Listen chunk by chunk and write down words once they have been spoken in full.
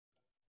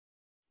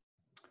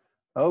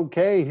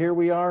Okay, here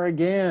we are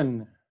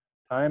again.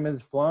 Time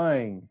is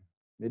flying.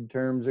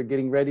 Midterms are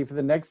getting ready for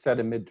the next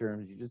set of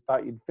midterms. You just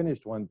thought you'd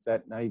finished one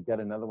set, now you've got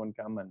another one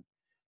coming.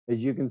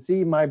 As you can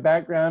see, my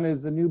background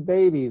is the new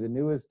baby, the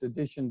newest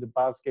addition to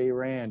Bosque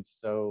Ranch.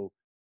 So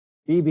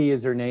BB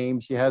is her name.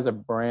 She has a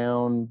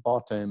brown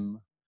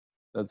bottom.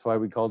 That's why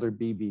we called her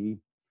BB.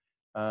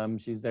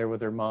 She's there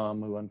with her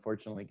mom, who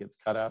unfortunately gets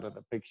cut out of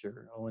the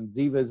picture. Oh, and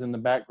Ziva's in the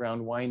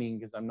background whining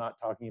because I'm not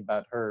talking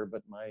about her,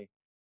 but my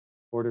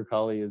Border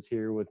Collie is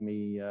here with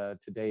me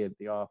today at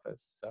the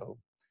office. So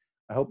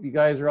I hope you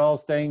guys are all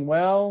staying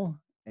well,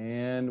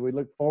 and we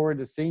look forward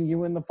to seeing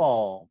you in the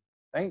fall.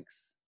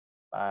 Thanks.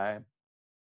 Bye.